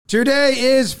Today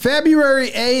is February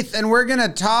 8th, and we're going to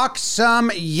talk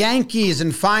some Yankees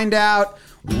and find out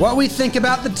what we think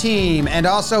about the team, and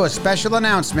also a special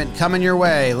announcement coming your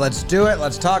way. Let's do it.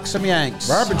 Let's talk some Yanks.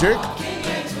 What happened, Jake?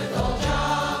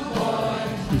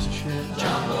 Piece of shit.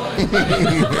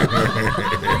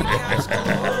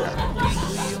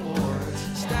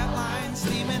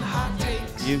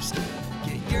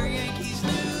 Get your Yankees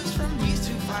news from these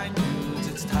two fine dudes.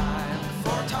 It's time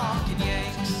for Talking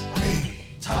Yanks.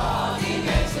 Talking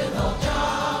Yanks with old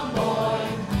John Boy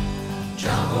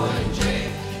and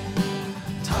Jake.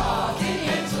 Talking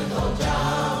Yanks with old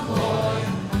John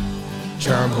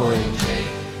Boy and Jake.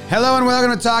 Hello and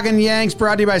welcome to Talking Yanks,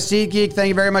 brought to you by SeatGeek. Thank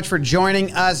you very much for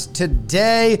joining us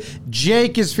today.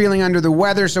 Jake is feeling under the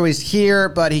weather, so he's here,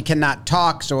 but he cannot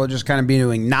talk, so we'll just kind of be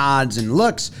doing nods and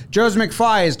looks. Joe's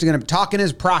McFly is going to talk in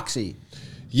his proxy.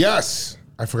 Yes.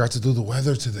 I forgot to do the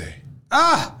weather today.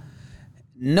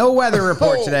 No weather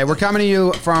report today. We're coming to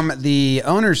you from the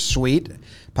owner's suite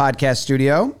podcast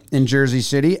studio in Jersey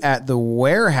City at the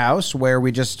warehouse, where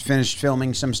we just finished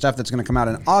filming some stuff that's going to come out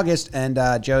in August, and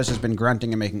Joe's has been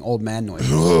grunting and making old man noises.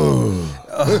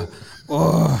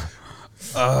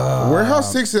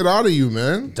 Warehouse takes it out of you,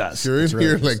 man. Does. You're in It's really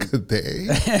here does. like a day.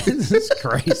 This is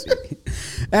crazy.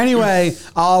 Anyway,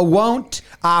 I won't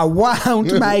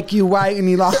make you wait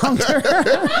any longer.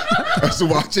 I was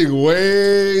watching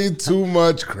way too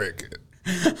much cricket.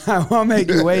 I won't make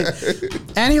you wait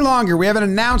any longer. We have an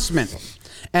announcement,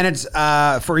 and it's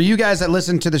for you guys that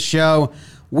listen to the show.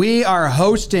 We are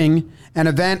hosting an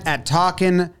event at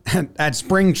at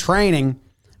spring training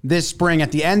this spring,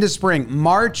 at the end of spring,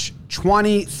 March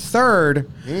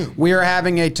 23rd. We are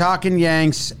having a Talking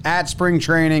Yanks at spring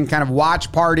training kind of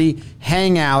watch party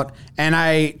hangout. And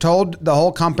I told the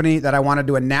whole company that I wanted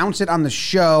to announce it on the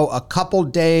show a couple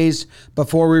days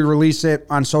before we release it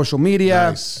on social media.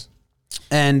 Nice.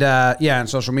 And on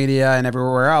social media and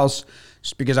everywhere else,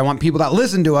 just because I want people that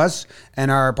listen to us and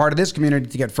are part of this community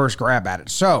to get first grab at it.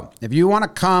 So if you want to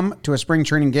come to a spring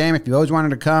training game, if you always wanted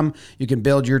to come, you can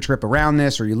build your trip around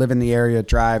this, or you live in the area,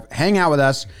 drive, hang out with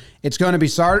us. It's going to be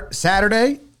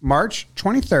Saturday, March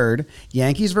 23rd,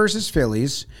 Yankees versus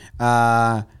Phillies.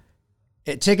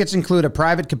 Tickets include a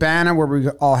private cabana where we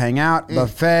all hang out,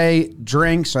 buffet,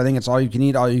 drinks. So I think it's all you can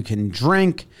eat, all you can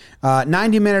drink.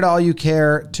 90-minute all you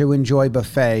care to enjoy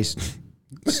buffets.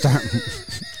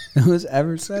 Who's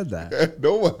ever said that?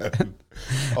 No one.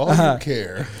 All you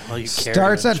care. All you care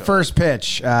Starts to at enjoy. first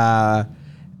pitch.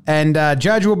 And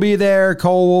Judge will be there.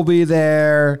 Cole will be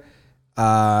there.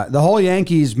 The whole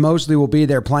Yankees mostly will be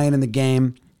there playing in the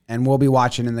game, and we'll be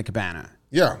watching in the cabana.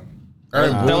 Yeah.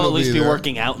 And They'll we'll at least be there.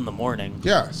 working out in the morning.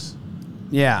 Yes.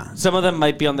 Yeah. Some of them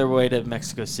might be on their way to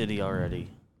Mexico City already,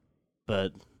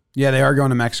 but Yeah, they are going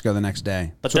to Mexico the next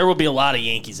day. there will be a lot of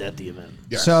Yankees at the event.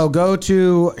 Yes. So go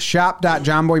to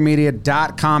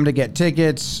shop.johnboymedia.com to get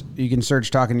tickets. You can search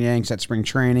Talking Yanks at spring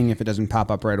training if it doesn't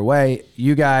pop up right away.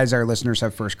 You guys, our listeners,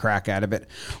 have first crack out of it.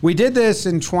 We did this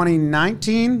in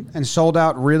 2019 and sold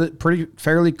out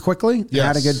fairly quickly. Yes.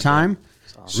 Had a good time.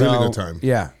 Really good time.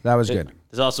 Yeah, that was good.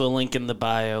 There's also a link in the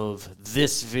bio of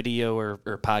this video or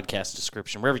podcast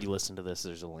description. Wherever you listen to this,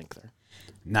 there's a link there.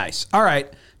 Nice. All right,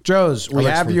 Joe's, we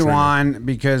like have spring you training. on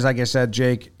because, like I said,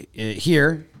 Jake,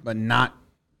 here, but not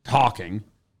talking.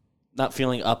 Not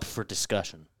feeling up for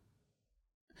discussion.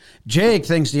 Jake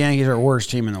thinks the Yankees are the worst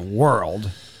team in the world,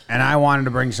 and I wanted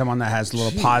to bring someone that has a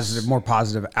little more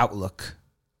positive outlook.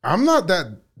 I'm not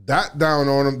that down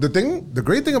on them. The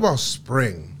great thing about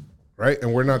spring, right?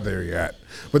 And we're not there yet.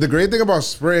 But the great thing about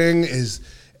spring is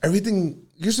everything.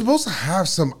 You're supposed to have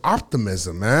some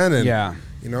optimism, man. And Yeah.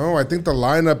 you know, I think the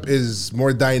lineup is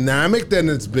more dynamic than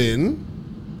it's been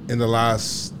in the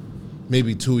last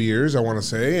maybe 2 years, I want to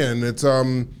say, and it's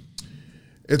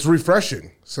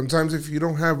refreshing. Sometimes if you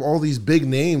don't have all these big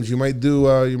names, you might do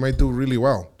really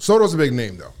well. Soto's a big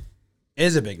name, though.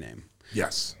 Is a big name.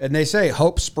 Yes. And they say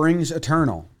hope springs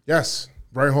eternal. Yes.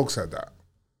 Brian Hoke said that.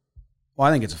 Well,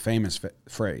 I think it's a famous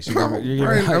phrase.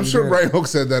 I'm sure Brian Hoke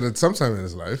said that at some time in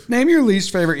his life. Name your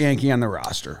least favorite Yankee on the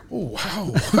roster. Oh,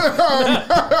 wow.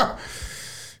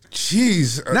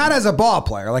 Jeez. Not as a ball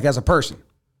player, like as a person.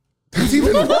 That's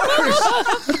even worse.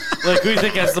 Like, who do you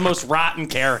think has the most rotten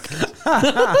character?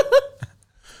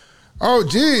 Oh,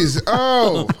 jeez.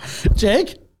 Oh.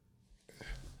 Jake?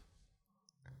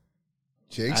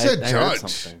 Jake said I heard Judge.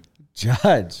 something.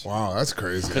 Judge. Wow, that's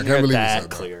crazy. Couldn't I can't hear believe that you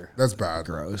said clear. that. That's bad.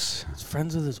 Gross. He's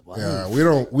friends with his wife. Yeah, we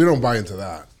don't buy into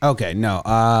that. Okay, no.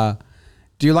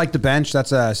 Do you like the bench?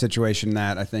 That's a situation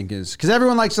that I think is... Because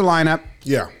everyone likes the lineup.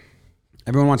 Yeah.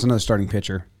 Everyone wants another starting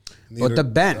pitcher. But the I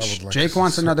bench. would like Jake to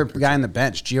wants see another starting guy in the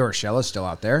bench. Gio Urshela's still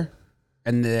out there.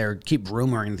 and they keep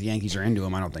rumoring that the Yankees are into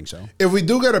him. I don't think so. If we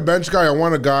do get a bench guy, I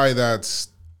want a guy that's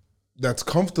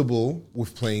comfortable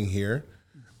with playing here.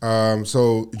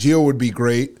 So Gio would be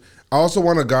great. I also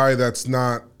want a guy that's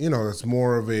not, that's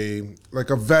more of a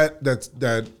vet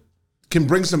that can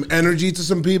bring some energy to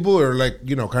some people, or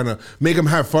kind of make them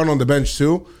have fun on the bench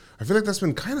too. I feel like that's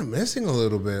been kind of missing a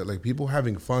little bit, like people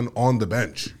having fun on the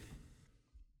bench.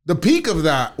 The peak of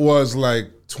that was like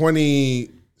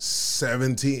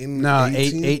 2017. No,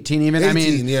 18 even. 18, I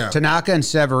mean, yeah. Tanaka and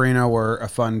Severino were a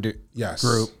fun Yes.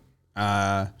 group.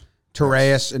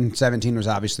 Torreyes in 17 was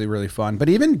obviously really fun. But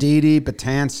even Didi,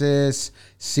 Betances,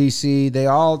 CC, they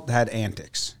all had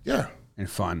antics. Yeah. And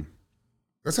fun.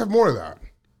 Let's have more of that.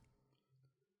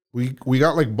 We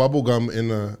got like bubble gum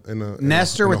in a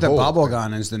Nestor with the hole. bubble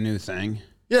gun is the new thing.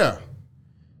 Yeah.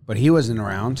 But he wasn't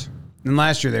around. And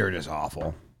last year they were just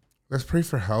awful. Let's pray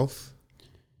for health.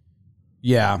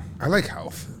 Yeah. I like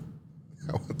health.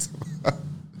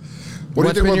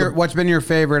 What's been your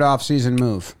favorite offseason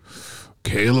move?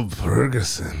 Caleb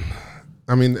Ferguson.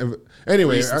 I mean,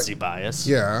 anyway. Recency bias.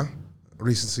 Yeah.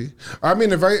 Recency. I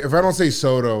mean, if I don't say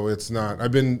Soto, it's not.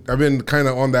 I've been kind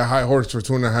of on that high horse for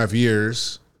 2.5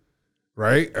 years.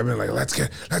 Right? I've been like, let's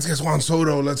get Juan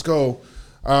Soto, let's go.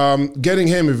 Getting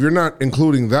him, if you're not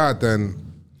including that,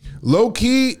 then low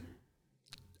key,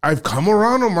 I've come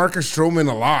around on Marcus Stroman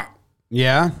a lot.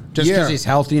 Yeah? Just because he's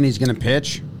healthy and he's going to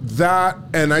pitch? That,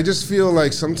 and I just feel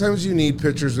like sometimes you need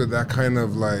pitchers with that kind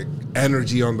of like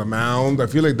energy on the mound. I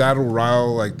feel like that'll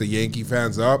rile like the Yankee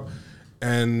fans up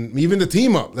and even the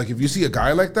team up. Like if you see a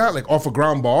guy like that, like off of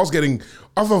ground balls, getting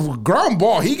off of a ground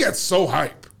ball, he gets so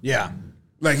hype. Yeah.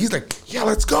 Like he's like, yeah,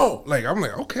 let's go. Like I'm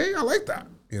like, okay, I like that.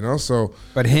 So.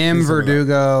 But him,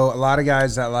 Verdugo, a lot of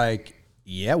guys that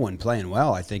when playing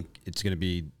well, I think it's going to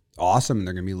be awesome and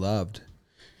they're going to be loved.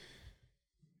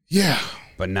 Yeah.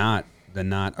 But not.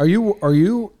 Are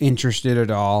you interested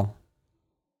at all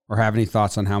or have any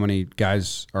thoughts on how many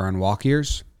guys are on walk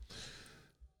years?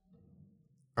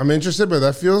 I'm interested, but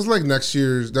that feels like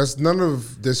that's none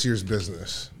of this year's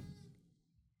business.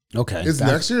 Okay. It's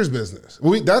next year's business.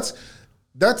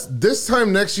 That's this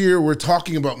time next year we're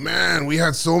talking about, man, we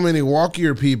had so many walk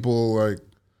year people. Like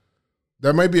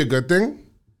that might be a good thing.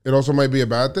 It also might be a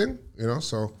bad thing,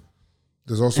 so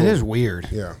there's also. It is weird.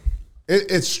 Yeah.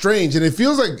 It's strange, and it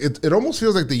feels like it almost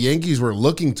feels like the Yankees were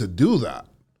looking to do that.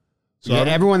 So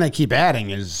everyone they keep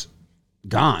adding is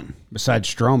gone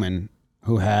besides Stroman,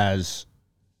 who has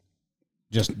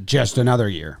just another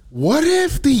year. What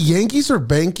if the Yankees are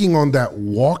banking on that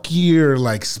walk year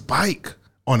spike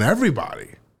on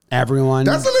everybody? Everyone.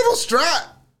 That's a little strat.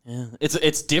 Yeah,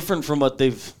 it's different from what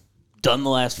they've done the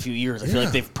last few years. I feel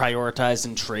like they've prioritized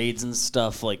in trades and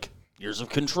stuff like years of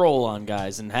control on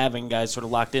guys and having guys sort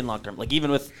of locked in long term. Like even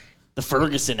with the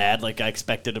Ferguson ad, I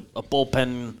expected a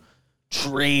bullpen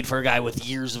trade for a guy with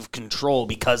years of control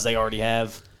because they already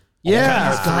have.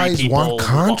 Yeah, guys want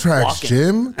contracts,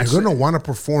 Jim. They're going to want to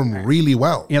perform really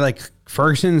well. Yeah, like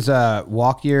Ferguson's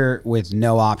walk year with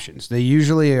no options. They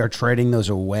usually are trading those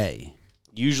away.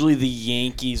 Usually the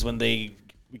Yankees, when they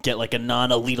get a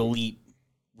non-elite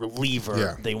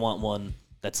reliever, they want one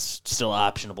that's still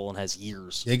optionable and has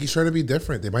years. Yankees trying to be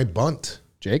different. They might bunt.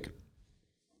 Jake?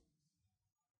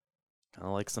 Kind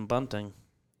of like some bunting.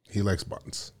 He likes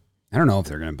bunts. I don't know if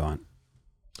they're going to bunt.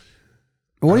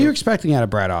 What are you expecting out of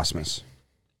Brad Ausmus?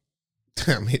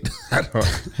 I mean, I don't.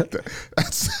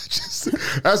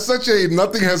 That's such a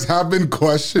nothing has happened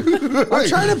question. I'm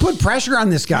trying to put pressure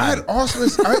on this guy. Brad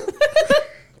Ausmus, I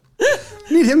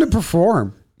need him to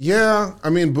perform. Yeah, I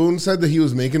mean, Boone said that he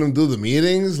was making him do the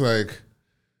meetings.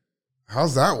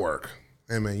 How's that work?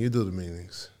 Hey, man, you do the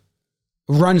meetings.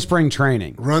 Run spring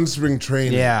training.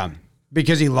 Yeah,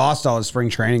 because he lost all his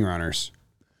spring training runners.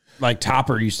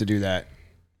 Topper used to do that.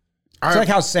 It's like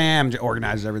how Sam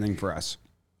organizes everything for us.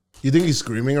 You think he's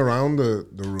screaming around the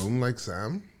room like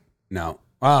Sam? No.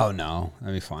 Oh, no.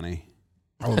 That'd be funny.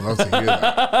 I would love to hear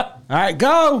that. All right,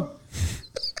 go.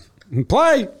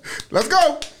 Play. Let's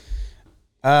go.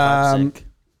 I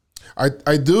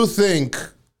do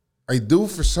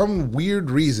for some weird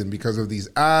reason because of these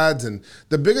ads and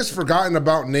the biggest forgotten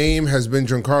about name has been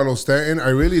Giancarlo Stanton. I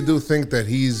really do think that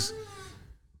he's.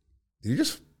 Did you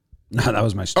just? No, that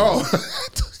was my stool. Oh,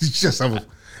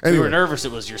 anyway. You were nervous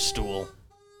it was your stool.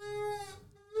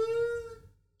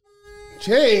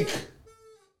 Jake.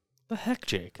 The heck,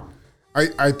 Jake?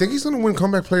 I think he's going to win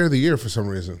Comeback Player of the Year for some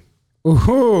reason.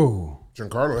 Ooh.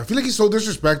 Giancarlo. I feel like he's so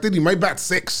disrespected. He might bat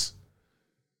 6.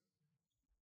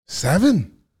 7.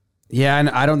 Yeah, and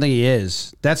I don't think he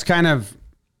is. That's kind of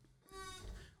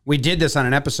We did this on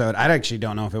an episode. I actually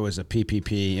don't know if it was a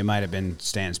PPP. It might have been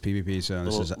Stan's PPP. So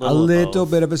this is a little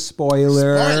bit of a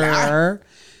spoiler.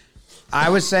 I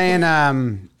was saying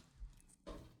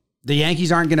the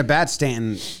Yankees aren't going to bat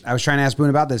Stanton. I was trying to ask Boone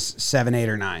about this 7, 8,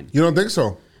 or 9. You don't think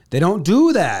so? They don't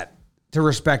do that to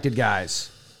respected guys.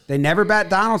 They never bat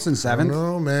Donaldson 7th.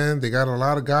 No, man. They got a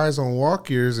lot of guys on walk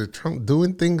years that Trump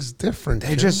doing things different.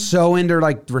 They're just so into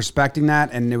like respecting that,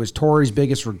 and it was Torrey's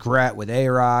biggest regret with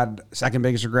A-Rod, second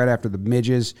biggest regret after the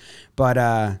midges.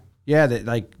 But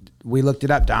we looked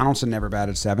it up. Donaldson never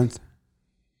batted 7th.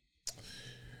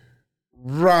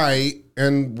 Right.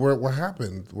 And what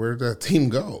happened? Where'd that team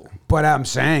go? But I'm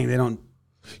saying they don't.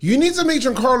 You need to make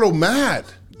Giancarlo mad.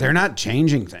 They're not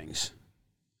changing things.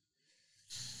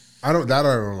 I don't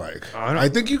like. I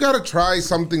think you got to try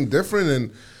something different,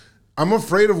 and I'm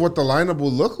afraid of what the lineup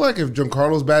will look like if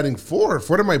Giancarlo's batting 4th.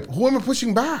 Who am I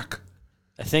pushing back?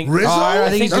 I think Rizzo? I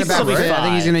think he's going That's to bat. probably I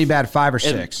think he's going to be bad 5 or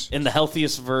 6. In the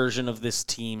healthiest version of this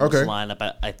team's Okay.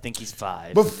 lineup, I think he's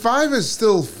 5. But 5 is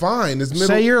still fine. It's middle.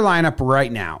 Say your lineup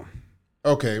right now.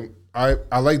 Okay, I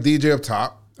like DJ up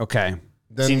top. Okay.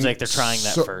 Then Seems like they're trying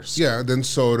that first. Yeah, then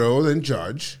Soto, then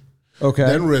Judge, Okay.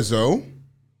 then Rizzo.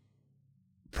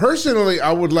 Personally,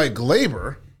 I would like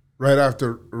Glaber right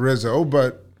after Rizzo,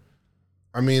 but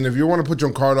I mean, if you want to put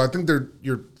Giancarlo, I think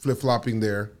you're flip-flopping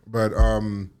there. But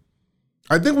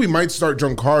I think we might start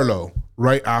Giancarlo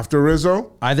right after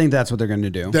Rizzo, I think that's what they're going to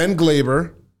do. then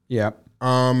Glaber, Yep.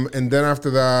 and then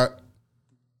after that,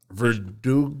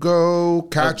 Verdugo,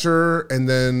 catcher, and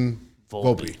then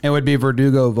Volpe. It would be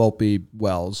Verdugo, Volpe,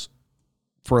 Wells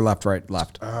for left, right,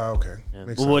 left. Okay.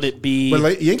 Makes sense. Would it be?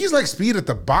 But Yankees like speed at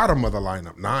the bottom of the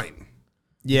lineup, 9.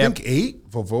 Yeah. I think 8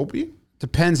 for Volpe.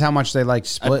 Depends how much they like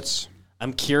splits.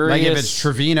 I'm curious. Like if it's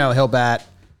Trevino, he'll bat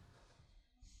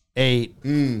 8.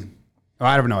 Oh,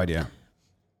 I have no idea.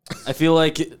 I feel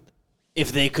like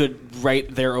if they could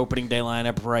write their opening day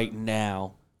lineup right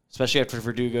now, especially after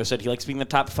Verdugo said he likes being the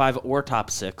top 5 or top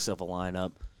 6 of a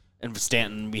lineup, and for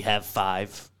Stanton we have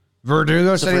 5.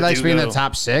 Verdugo said he likes being the Verdugo.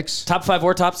 top 6. Top 5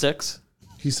 or top 6.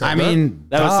 He said I mean,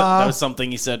 That was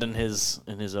something he said in his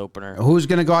opener. who's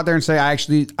going to go out there and say,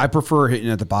 I prefer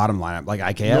hitting at the bottom lineup? Like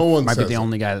IKF No one might be says the that.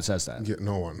 only guy that says that. Yeah,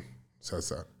 no one says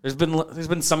that. There's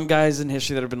been some guys in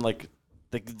history that have been like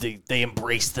they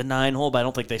embrace the 9 hole, but I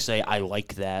don't think they say I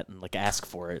like that and like ask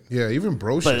for it. Yeah, even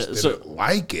Brocious didn't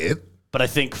like it. But I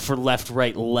think for left,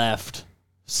 right, left,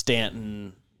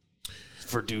 Stanton,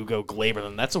 Verdugo, Glaber,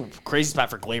 then that's a crazy spot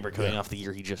for Glaber coming off the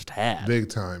year he just had. Big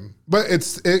time. But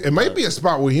it might be a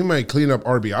spot where he might clean up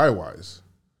RBI wise.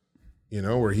 You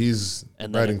know, where he's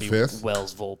And then batting it'd be 5th.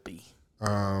 Wells Volpe.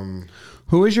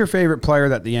 Who is your favorite player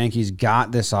that the Yankees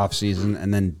got this offseason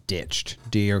and then ditched?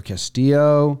 Diego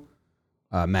Castillo,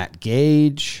 Matt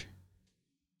Gage.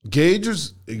 Gage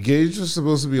was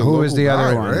supposed to be a Who local is the guy,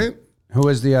 other one? right? Who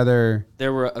is the other?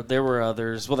 There were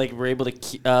others. Well, they were able to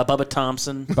Bubba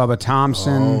Thompson. Bubba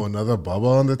Thompson. Oh, another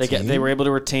Bubba on the team. They were able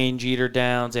to retain Jeter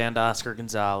Downs and Oscar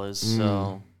Gonzalez.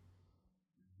 So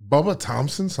Bubba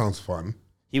Thompson sounds fun.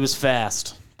 he was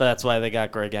fast. But that's why they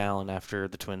got Greg Allen after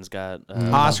the Twins got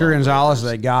Oscar Gonzalez,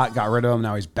 they got rid of him.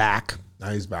 Now he's back. Now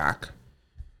he's back.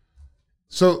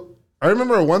 So I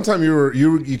remember one time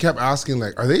you kept asking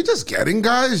like, are they just getting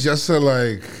guys just to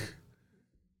like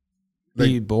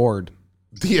Be bored.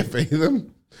 DFA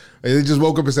them? Like, they just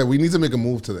woke up and said, we need to make a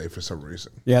move today for some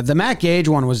reason. Yeah, the Matt Gage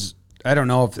one was, I don't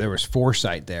know if there was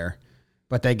foresight there,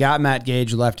 but they got Matt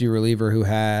Gage, lefty reliever, who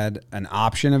had an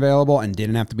option available and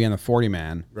didn't have to be on the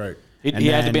 40-man. Right. He And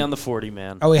had to then- be on the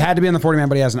 40-man. Oh, he had to be on the 40-man,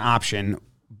 but he has an option.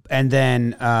 And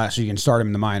then, so you can start him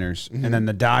in the minors. Mm-hmm. And then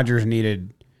the Dodgers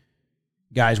needed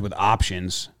guys with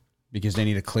options because they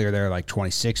need to clear their like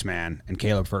 26-man, and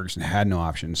Caleb Ferguson had no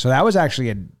options. So that was actually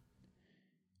an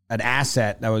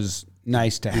asset that was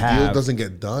nice to The have. deal doesn't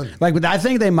get done. Like, but I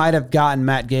think they might have gotten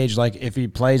Matt Gage. Like, if he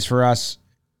plays for us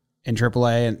in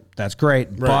AAA, and that's great.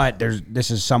 Right. But this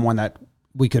is someone that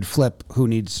we could flip who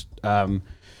needs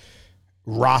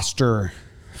roster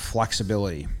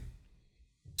flexibility.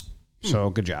 So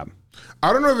good job.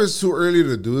 I don't know if it's too early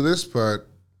to do this, but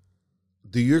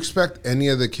do you expect any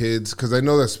of the kids? Because I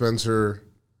know that Spencer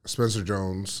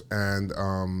Jones and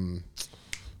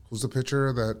who's the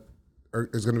pitcher that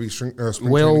is going to be spring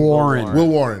Will training? Warren. Will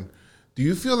Warren. Do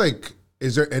you feel like,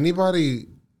 is there anybody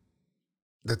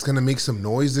that's going to make some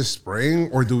noise this spring,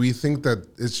 or do we think that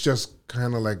it's just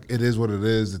kind of like it is what it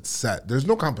is? It's set. There's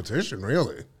no competition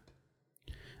really.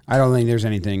 I don't think there's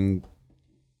anything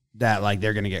that like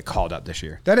they're going to get called up this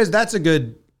year. That's a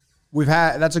good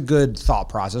thought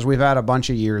process. We've had a bunch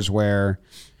of years where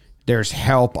there's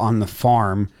help on the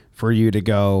farm for you to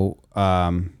go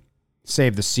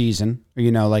save the season.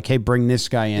 You know, like, hey, bring this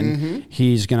guy in.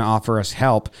 He's going to offer us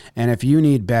help. And if you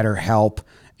need better help,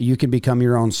 you can become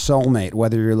your own soulmate,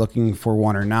 whether you're looking for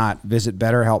one or not. Visit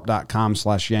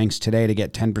betterhelp.com/Yanks today to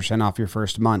get 10% off your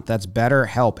first month. That's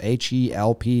BetterHelp,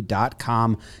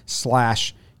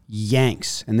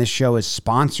 HELP.com/Yanks. And this show is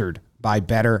sponsored by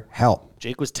BetterHelp.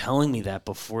 Jake was telling me that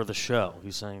before the show. He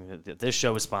was saying that this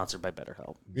show is sponsored by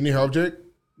BetterHelp. You need help, Jake?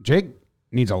 Jake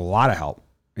needs a lot of help.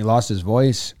 He lost his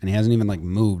voice, and he hasn't even, like,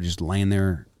 moved, just laying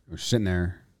there or sitting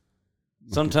there.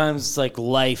 Sometimes it's like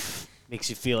life makes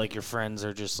you feel like your friends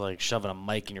are just like shoving a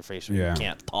mic in your face when you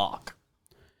can't talk.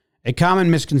 A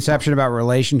common misconception about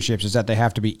relationships is that they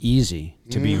have to be easy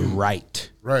to be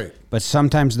right. Right. But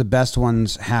sometimes the best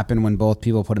ones happen when both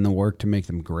people put in the work to make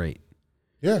them great.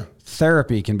 Yeah.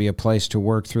 Therapy can be a place to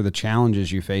work through the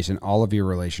challenges you face in all of your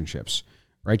relationships.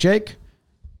 Right, Jake?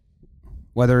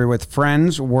 Whether with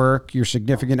friends, work, your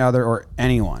significant other, or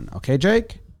anyone. Okay,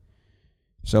 Jake?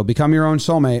 So become your own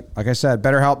soulmate. Like I said,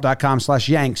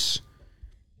 betterhelp.com/Yanks.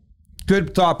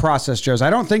 Good thought process, Joes. I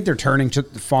don't think they're turning to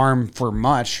the farm for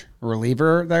much.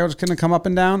 Reliever that was going to come up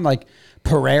and down. Like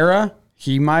Pereira,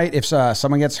 he might, if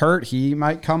someone gets hurt, he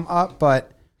might come up,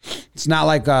 but it's not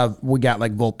like we got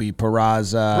like Volpe,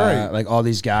 Peraza, like all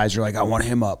these guys are like, I want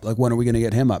him up. Like, when are we going to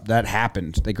get him up? That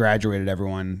happened. They graduated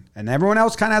everyone, and everyone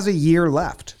else kind of has a year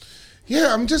left.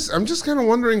 Yeah, I'm just kind of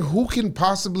wondering who can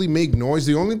possibly make noise.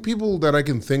 The only people that I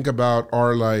can think about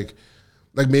are like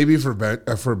maybe for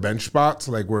bench spots,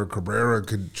 like where Cabrera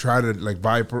could try to like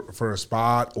vie for a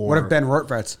spot. Or What if Ben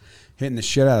Rortvett's hitting the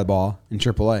shit out of the ball in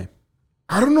AAA?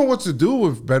 I don't know what to do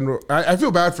with Ben. I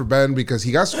feel bad for Ben because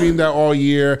he got screamed at all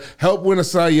year, helped win a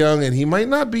Cy Young, and he might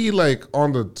not be like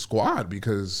on the squad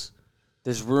because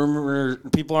There's rumor,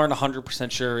 people aren't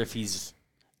 100% sure if he's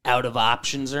out of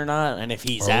options or not, and if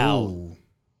he's out,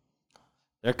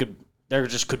 there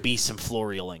just could be some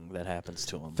Florialing that happens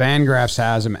to him. Fangraphs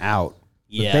has him out.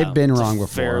 Yeah, they've been it's wrong before.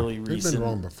 Fairly they've recent. been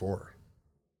wrong before.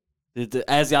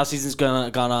 As the offseason's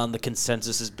gone on, the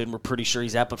consensus has been we're pretty sure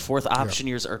he's out, but fourth option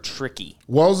years are tricky.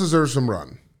 Wells deserves some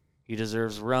run. He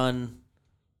deserves run.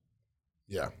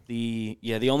 Yeah.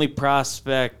 The only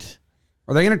prospect.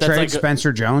 Are they going to That's trade like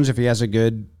Spencer Jones if he has a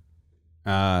good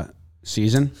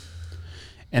season?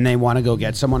 And they want to go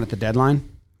get someone at the deadline?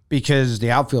 Because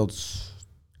the outfield's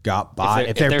got bought.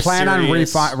 If they're planning on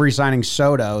re-signing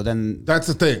Soto, then... That's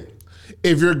the thing.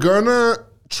 If you're going to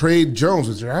trade Jones,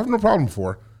 which I have no problem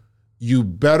for, you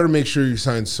better make sure you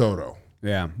sign Soto.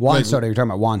 Yeah. Juan Soto. You're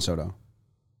talking about Juan Soto.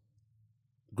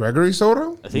 Gregory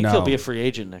Soto? I think he'll be a free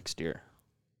agent next year.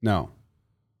 No.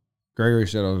 Gregory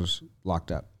Soto's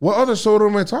locked up. What other Soto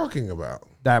am I talking about?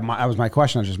 That was my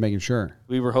question. I was just making sure.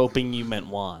 We were hoping you meant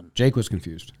Juan. Jake was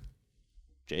confused.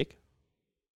 Jake?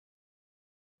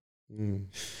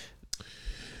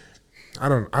 I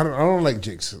don't like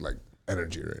Jake's like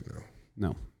energy right now.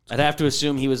 No. I'd have to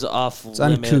assume he was off limits.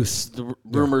 uncouth. The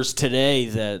rumors today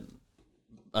that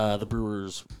the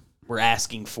Brewers were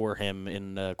asking for him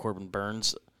in Corbin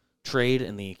Burns trade,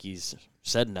 and the Yankees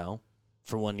said no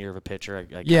for 1 year of a pitcher. I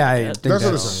think That's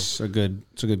that's a good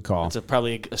call. It's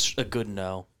probably a good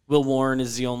no. Will Warren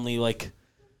is the only like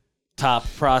top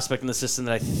prospect in the system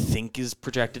that I think is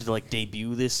projected to like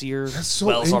debut this year. That's so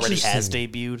Wells already interesting. has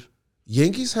debuted.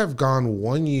 Yankees have gone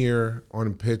 1 year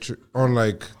on pitcher on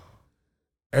like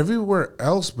everywhere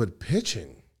else but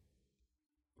pitching,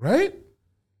 right?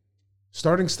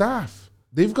 Starting staff.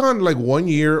 They've gone like 1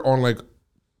 year on like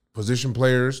position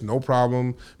players, no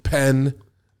problem. Penn,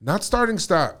 not starting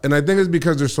staff. And I think it's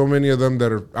because there's so many of them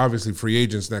that are obviously free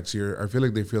agents next year. I feel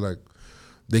like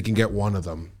they can get one of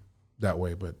them that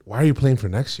way. But why are you playing for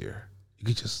next year? You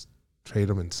could just trade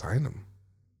them and sign them.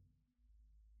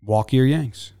 Walk your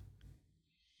Yanks.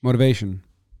 Motivation.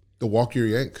 The walk your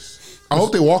Yanks. I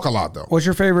hope they walk a lot though. What's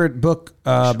your favorite book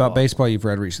about baseball you've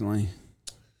read recently?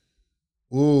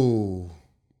 Ooh.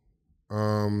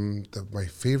 My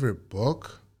favorite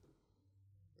book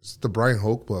is the Brian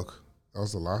Hoke book. That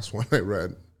was the last one I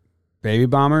read. Baby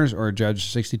Bombers or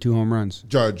Judge 62 Home Runs?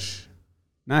 Judge.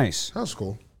 Nice. That was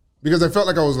cool. Because I felt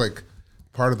like I was like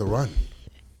part of the run.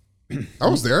 I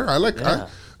was there.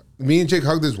 Me and Jake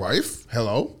hugged his wife.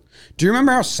 Hello. Do you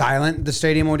remember how silent the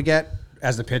stadium would get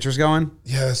as the pitch was going?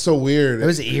 Yeah, it's so weird. It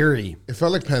was eerie. It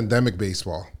felt like pandemic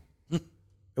baseball.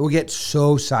 It would get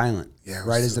so silent Yeah,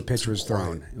 right as the pitch was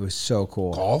thrown. It was so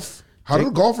cool. Golf? How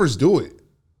do golfers do it?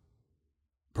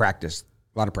 Practice.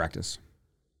 A lot of practice.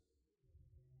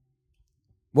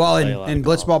 Well, Play a lot in of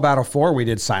golf. Blitzball Battle 4, we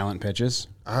did silent pitches.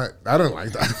 I don't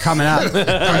like that. Coming up. I don't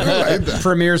like that.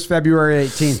 Premieres February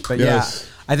 18th. But Yes.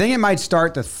 yeah, I think it might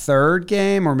start the third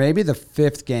game or maybe the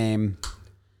fifth game.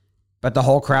 But the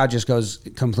whole crowd just goes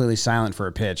completely silent for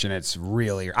a pitch, and it's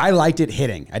really... I liked it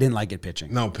hitting. I didn't like it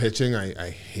pitching. No, pitching, I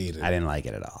hate it. I didn't like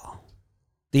it at all.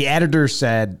 The editor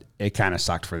said it kind of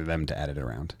sucked for them to edit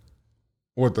around.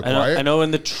 What, the quiet? I know in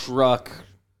the truck,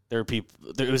 there were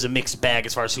people... There was a mixed bag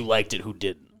as far as who liked it, who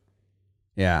didn't.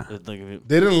 Yeah. They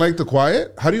didn't like the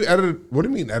quiet? How do you edit it? What do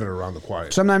you mean edit around the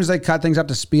quiet? Sometimes they cut things up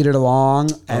to speed it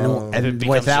along, and becomes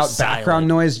without just background silent.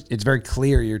 noise, it's very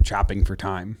clear you're chopping for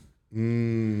time.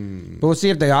 But we'll see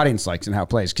if the audience likes and how it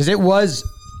plays, because it was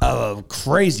a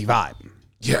crazy vibe.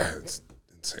 Yeah, it's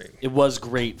insane. It was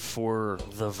great for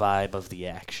the vibe of the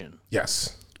action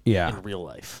Yes. Yeah. in real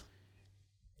life.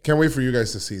 Can't wait for you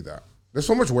guys to see that. There's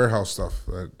so much warehouse stuff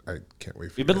that I can't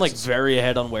wait for We've you been guys like to see. very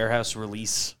ahead on warehouse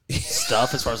release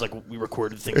stuff as far as like we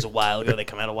recorded things a while ago. They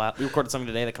come out a while. We recorded something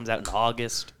today that comes out in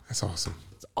August. That's awesome.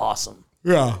 It's awesome.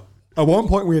 Yeah. At one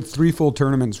point, we had 3 full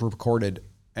tournaments recorded,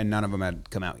 and none of them had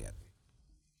come out yet.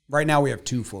 Right now, we have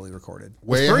 2 fully recorded.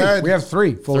 Way Three. ahead. We have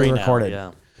 3 fully 3 now, recorded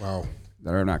yeah. Wow.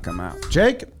 that are not come out.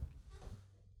 Jake,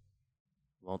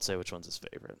 Won't say which one's his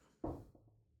favorite.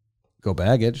 go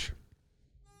baggage.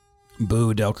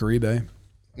 Boo Del Caribe.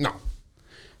 No.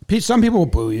 Pete, some people will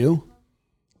boo you.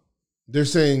 They're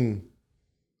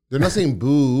not saying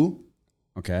boo.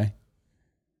 Okay.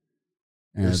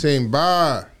 They're And saying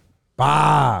bah.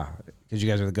 bah, because you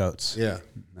guys are the goats. Yeah.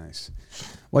 Nice.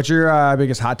 What's your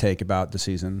biggest hot take about the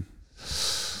season?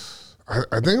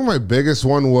 I think my biggest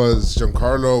one was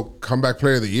Giancarlo comeback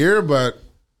player of the year, but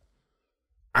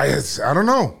I don't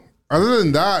know. Other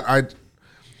than that,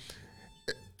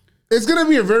 it's going to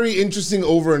be a very interesting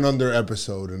over and under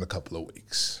episode in a couple of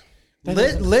weeks.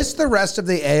 List the rest of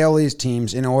the AL East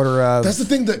teams in order of... That's the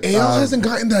thing. The AL hasn't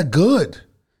gotten that good.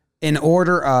 In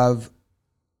order of...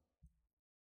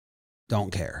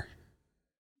 Don't care.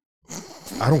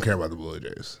 I don't care about the Blue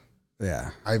Jays.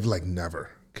 Yeah. I've never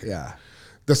cared. Yeah.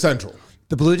 The Central.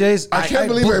 The Blue Jays... I can't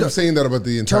believe I'm saying that about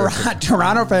the entire team.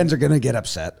 Toronto fans are going to get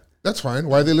upset. That's fine.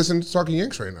 Why are they listening to Talking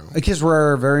Yanks right now? Because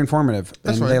we're very informative.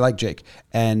 That's and fine. they like Jake.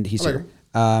 And he's I like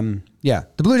here. Yeah.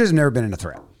 The Blue Jays have never been in a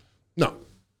threat. No.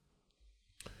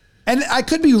 And I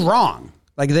could be wrong.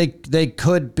 Like they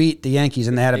could beat the Yankees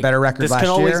and they had a better record This last can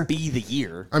always year. be the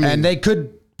year. I mean, And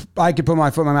I could put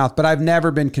my foot in my mouth, but I've never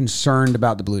been concerned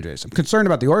about the Blue Jays. I'm concerned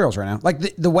about the Orioles right now.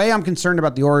 Like the way I'm concerned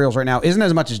about the Orioles right now isn't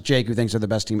as much as Jake, who thinks they're the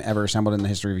best team ever assembled in the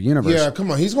history of the universe. yeah, come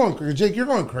on. He's going crazy. Jake, you're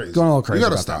going crazy. Going a little crazy. You got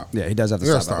to about stop. that. Yeah, he does have to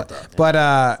You gotta stop. stop about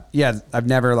that. But yeah, I've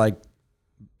never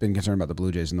been concerned about the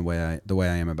Blue Jays in the way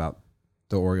I am about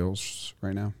the Orioles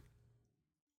right now.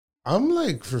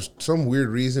 I'm for some weird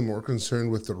reason more concerned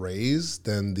with the Rays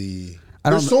than the.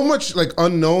 There's so much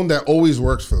unknown that always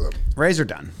works for them. Rays are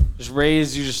done. Just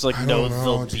Rays, you just know know,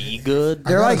 they'll be good.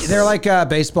 They're like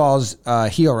baseball's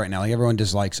heel right now. Like everyone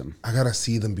dislikes them. I gotta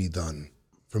see them be done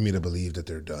for me to believe that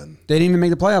they're done. They didn't even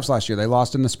make the playoffs last year. They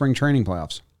lost in the spring training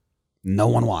playoffs. No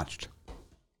one watched.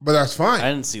 But that's fine. I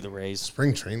didn't see the Rays.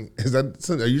 Spring training is that?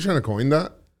 Are you trying to coin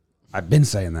that? I've been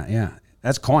saying that. Yeah,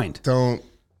 that's coined. Don't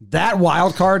That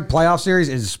wild card playoff series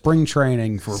is spring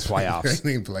training for playoffs.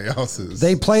 training playoffs. Is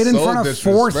They played in so front of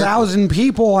disrespectful. 4,000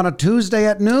 people on a Tuesday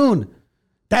at noon.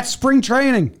 That's spring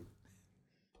training.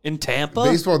 In Tampa?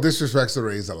 Baseball disrespects the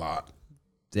Rays a lot.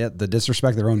 Yeah, the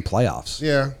disrespect their own playoffs.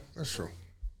 Yeah, that's true.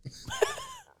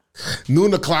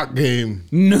 Noon o'clock game.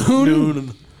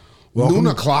 Noon. Noon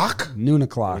o'clock. Noon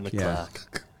o'clock. Noon Yeah.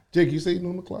 o'clock. Jake, you say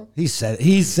noon o'clock? He said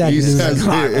He noon says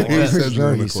o'clock. it. He I'm said sure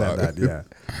noon he said o'clock. that.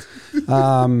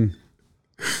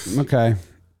 Yeah. Okay.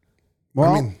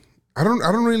 Well, I mean, I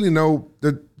don't really know.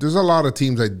 There's a lot of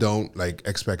teams I don't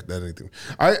expect anything.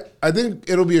 I think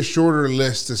it'll be a shorter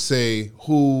list to say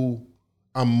who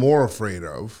I'm more afraid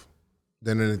of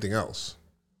than anything else.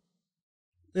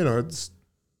 It's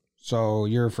so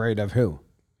you're afraid of who?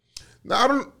 I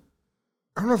don't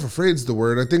know if afraid's the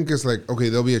word. I think it's okay,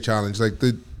 there'll be a challenge.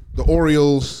 The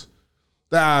Orioles,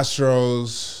 the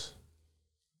Astros,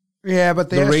 Yeah, but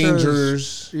the Astros-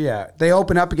 Rangers. Yeah, they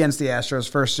open up against the Astros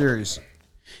first series.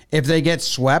 If they get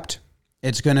swept,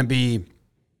 it's going to be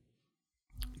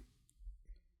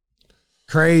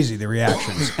crazy, the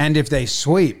reactions. And if they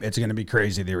sweep, it's going to be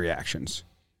crazy, the reactions.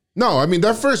 No, I mean,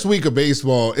 that first week of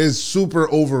baseball is super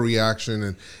overreaction,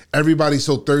 and everybody's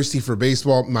so thirsty for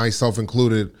baseball, myself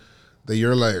included, that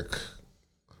you're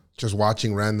just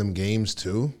watching random games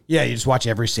too. Yeah, you just watch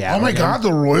every Seattle Oh my game. God,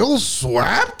 the Royals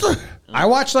swept? I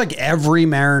watched every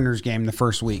Mariners game the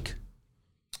first week.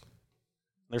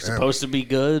 They're supposed to be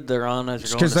good. They're on as you're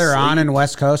going Because to they're on sleep. in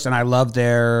West Coast, and I love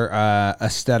their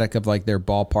aesthetic of their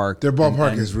ballpark. Their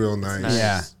ballpark And- is real nice.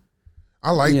 Yeah.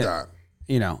 I like Yeah. that.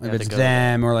 If to it's go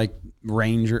them or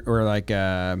Ranger or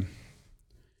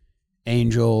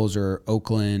Angels or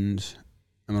Oakland,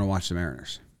 I'm going to watch the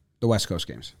Mariners. The West Coast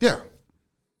games. Yeah.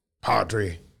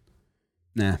 Padre.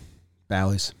 Nah,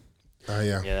 Bally's.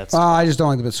 Yeah. Yeah, that's I just don't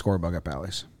like the bit score bug at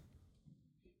Bally's.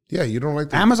 Yeah, you don't like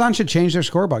that. Amazon should change their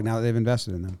score bug now that they've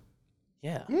invested in them.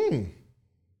 yeah.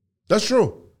 That's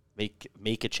true.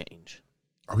 Make a change.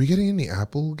 Are we getting any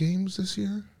Apple games this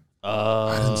year?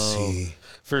 I didn't see.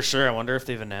 For sure. I wonder if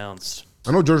they've announced.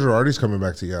 I know Joe Girardi's coming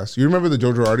back to Yes. You remember the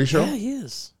Joe Girardi show? Yeah, he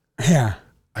is. Yeah.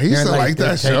 I used to like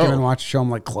that Take him and show. watch, show him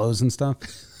like clothes and stuff.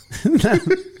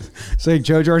 So like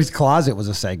Joe Girardi's closet was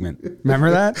a segment.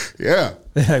 Remember that? Yeah.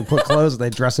 They put clothes, they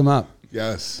dress him up.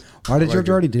 Yes. Why did I Joe like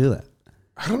it. Girardi do that?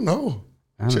 I don't know.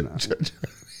 I don't know.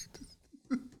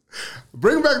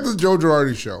 Bring back the Joe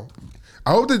Girardi show.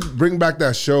 I hope they bring back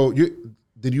that show.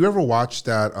 Did you ever watch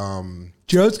that?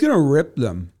 Joe's gonna rip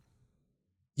them.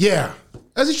 Yeah,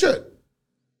 as he should.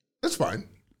 That's fine.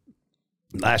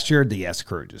 Last year, the Yes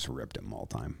crew just ripped him all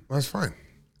the time. That's fine.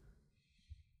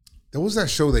 There was that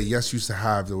show that Yes used to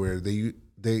have where they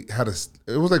had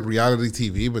it was like reality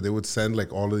TV, but they would send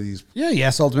like all of these. Yeah,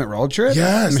 Yes Ultimate Road Trip.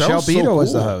 Yes, that Michelle was so Beto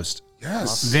was the cool. host.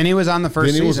 Yes, Vinny was on the first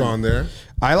Vinny season. was on there.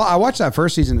 I watched that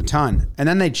first season a ton. And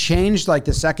then they changed like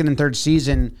the second and third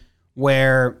season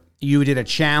where you did a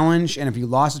challenge. And if you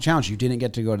lost the challenge, you didn't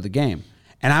get to go to the game.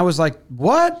 And I was like,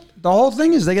 what? The whole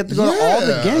thing is they get to go to all the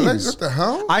Yeah, games. like, what the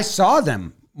hell? I saw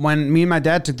them when me and my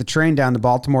dad took the train down to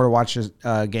Baltimore to watch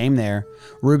a game there.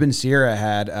 Ruben Sierra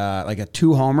had like a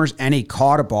 2 homers and he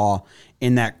caught a ball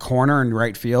in that corner in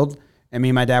right field. And me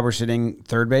and my dad were sitting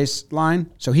third base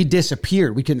line. So he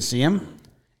disappeared. We couldn't see him.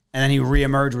 And then he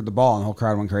reemerged with the ball and the whole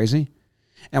crowd went crazy.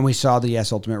 And we saw the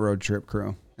Yes Ultimate Road Trip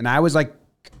crew. And I was like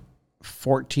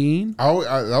 14.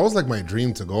 That was like my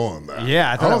dream to go on that.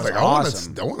 Yeah, I thought it was like,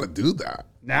 awesome. I want to do that.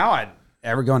 Now I'd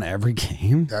ever go into every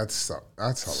game. That's a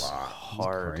lot.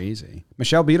 Hard. Crazy.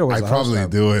 Michelle Beto was I the host probably of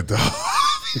it. do it though.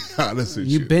 To be honest with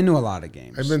you. You've been to a lot of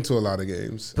games. I've been to a lot of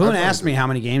games. Boone I probably asked me do. how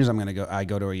many games I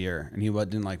go to a year, and he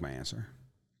didn't like my answer.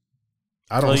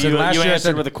 I don't. Well, know. you last year I answered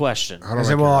said- with a question. I don't I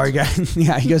said, like "Well, your are you guys?"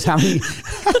 Yeah, he goes, "How many?"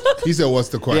 He said, "What's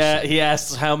the question?" Yeah, he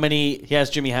asked He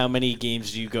asked Jimmy how many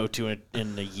games do you go to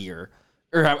in a year,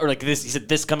 or like this. He said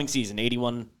this coming season,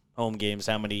 81 home games.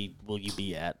 How many will you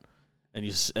be at? And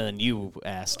then you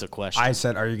asked a question. I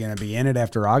said, "Are you going to be in it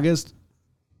after August?"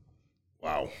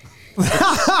 Wow.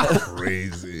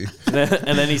 Crazy.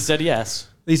 and then he said yes.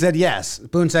 He said yes.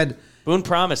 Boone said Boone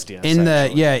promised yes. in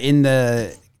actually.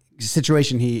 the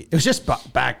situation it was just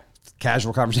back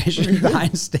casual conversation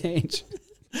behind stage.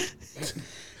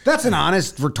 That's an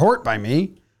honest retort by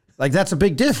me. Like that's a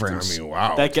big difference. I mean,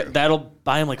 wow. That'll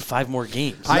buy him like 5 more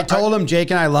games. I told him Jake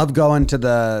and I love going to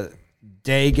the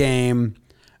day game,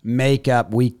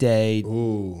 makeup weekday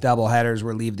double headers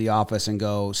where leave the office and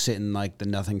go sit in like the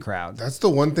nothing crowd. That's the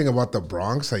one thing about the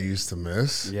Bronx I used to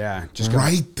miss. Yeah, just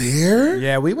Right there?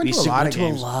 Yeah, we went We to a lot of went to a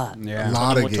games. lot. Yeah, A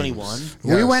lot of 21, games.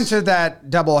 21? we Yes. went to that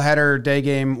double header day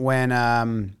game when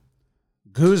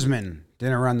Guzman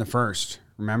didn't run the first.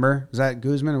 Remember? Was that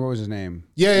Guzman or what was his name?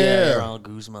 Yeah. Ronald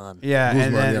Guzman. Yeah, and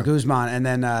Guzman, then yeah. Guzman, and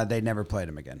then they never played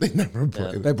him again. They never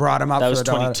played. They brought him up. That for was the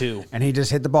double header, 22. and he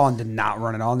just hit the ball and did not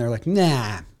run at all. And they're like,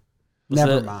 "Nah,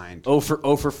 never mind." 0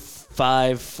 for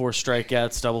 5, 4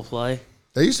 strikeouts, double play.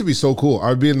 That used to be so cool.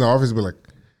 I'd be in the office and be like,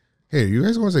 "Hey, you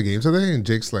guys going to the game today?" And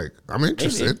Jake's like, "I'm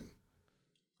interested.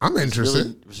 I'm interested."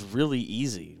 It was really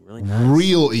easy, really nice.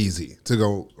 Real easy to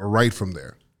go right from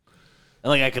there. And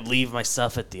like I could leave my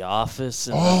stuff at the office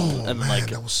and, man,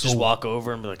 like that was just so- walk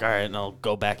over and be like, all right, and I'll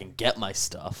go back and get my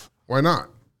stuff. Why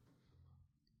not?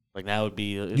 Like now would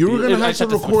be You were going to have to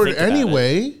record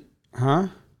anyway. Huh?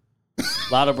 A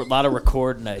lot of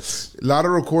record nights. A lot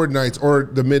of record nights or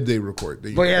the midday record.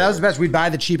 But yeah, that was the best. We'd buy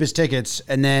the cheapest tickets,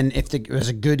 and then if it was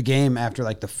a good game after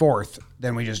like the 4th,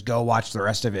 then we just go watch the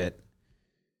rest of it,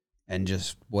 and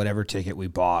just whatever ticket we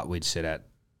bought, we'd sit at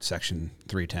section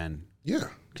 310 Yeah.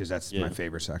 because that's Yeah. my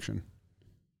favorite section.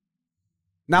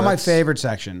 Not my That's- favorite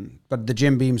section, but the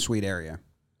Jim Beam Suite area.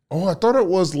 Oh, I thought it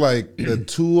was like the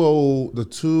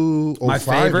 205 My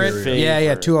favorite, area. yeah,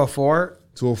 Favorite. 204.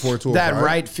 204, 205. That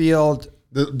right field,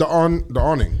 The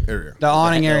awning area. the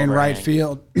awning area in right overhang.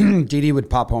 field. Didi would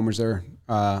pop homers there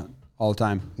all the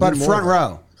time. But more front of that.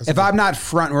 row. If I'm not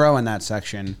front row in that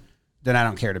section, then I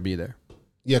don't care to be there.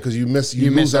 Yeah, because you lose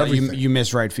miss everything. you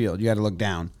miss right field. You got to look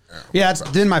down. Yeah, it's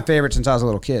been my favorite since I was a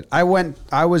little kid. I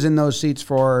was in those seats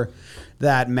for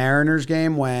that Mariners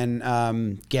game when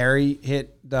Gary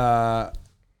hit the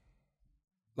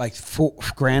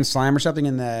grand slam or something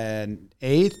in the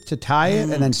 8th to tie it,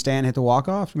 and then Stan hit the walk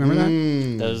off. Remember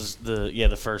that? That was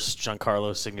the first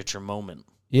Giancarlo signature moment.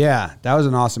 Yeah, that was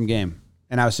an awesome game.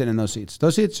 And I was sitting in those seats.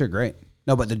 Those seats are great.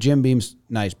 No, but the Jim Beam's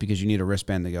nice because you need a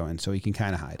wristband to go in, so you can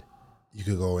kind of hide. You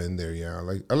could go in there, yeah.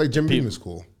 I like Jim Beam is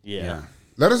cool. Yeah.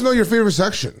 Let us know your favorite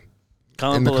section.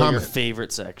 Comment the below your comment.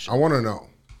 favorite section. I want to know.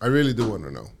 I really do want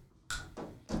to know.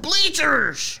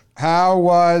 Bleachers. How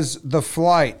was the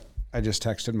flight? I just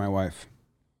texted my wife.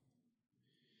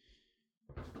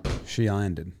 She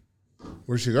landed.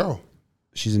 Where'd she go?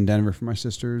 She's in Denver for my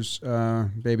sister's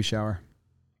baby shower.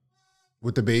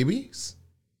 With the babies?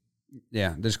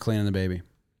 Yeah, just cleaning the baby.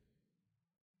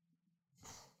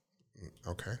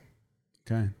 Okay.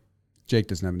 Okay. Jake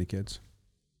doesn't have any kids.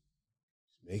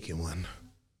 Making one.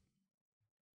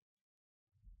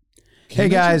 Hey,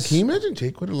 guys. Can you imagine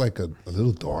Jake with like a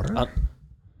little daughter?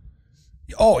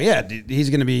 Oh, yeah. Dude, he's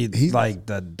going to be like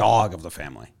the dog of the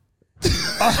family.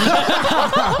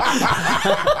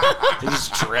 He's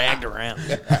dragged around.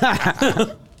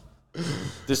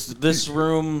 This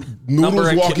room,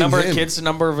 Noodles walking number of in. kids to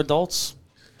number of adults,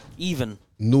 even.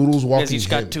 Noodles walking Because he's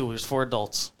him. got 2. There's 4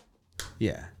 adults.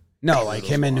 Yeah. No, like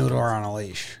him and Noodle are on a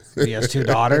leash. He has 2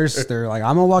 daughters. They're like,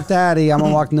 I'm going to walk Daddy. I'm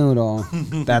going to walk Noodle.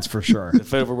 That's for sure.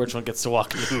 If over which one gets to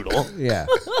walk Noodle. Yeah.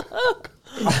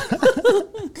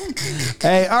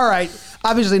 Hey, all right.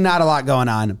 Obviously not a lot going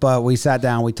on, but we sat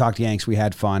down, we talked Yanks, we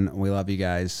had fun. We love you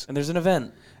guys. And there's an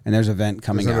event. And there's an event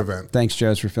coming There's up. an event. Thanks,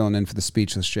 Joes, for filling in for the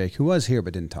speechless Jake, who was here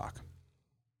but didn't talk.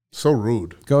 So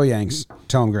rude. Go Yanks.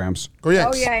 Tell him, Grams. Go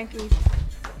Yanks. Oh, Yankees.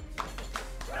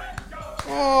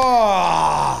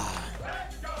 Oh.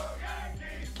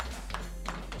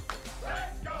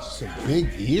 Some big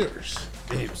ears.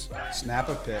 Babes, snap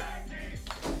a pic.